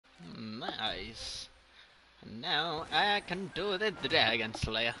Nice. Now I can do the Dragon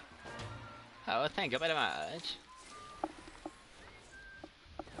Slayer. Oh, thank you very much.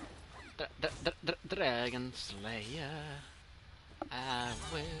 Dragon Slayer. I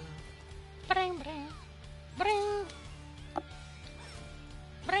will. Bring, bring, bring,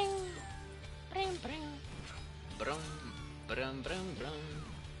 bring, bring, bring. Brum, brum, brum, brum,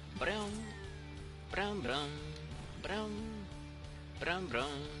 brum, brum, brum, brum, brum,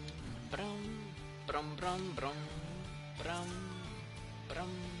 brum, brum, brum, brum, brum, brum, brum.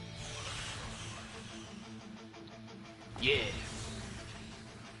 Yeah.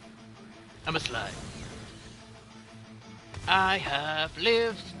 I'm a slide. I have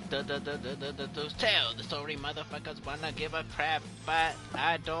lived to tell the story. Motherfuckers wanna give a crap, but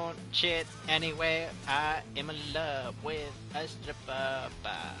I don't shit anyway. I am in love with a stripper.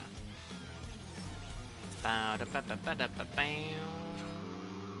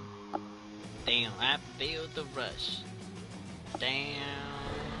 Damn, I feel the rush. Damn.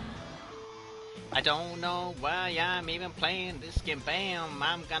 I don't know why I'm even playing this game. Bam,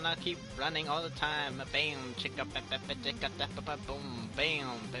 I'm gonna keep running all the time. Bam, chicka, chicka, boom,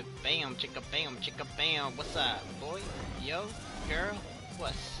 bam, bam, chicka, bam. What's up, boy? Yo, girl,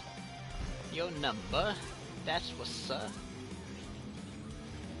 what's your number? That's what's up.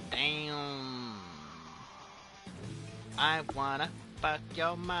 Damn. I wanna fuck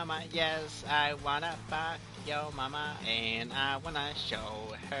your mama. Yes, I wanna fuck your mama, and I wanna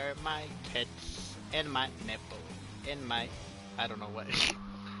show her my tits. In my nipple, in my, I don't know what.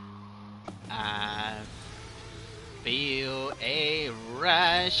 I feel a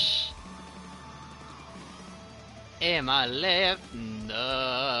rush in my left nut.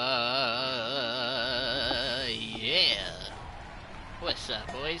 Yeah. What's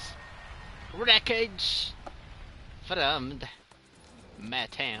up, boys? Wreckage from my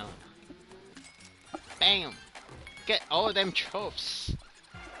town. Bam. Get all them trophies.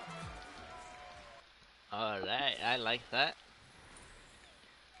 Alright, I like that.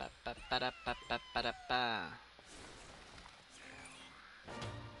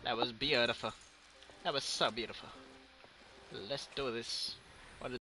 That was beautiful. That was so beautiful. Let's do this.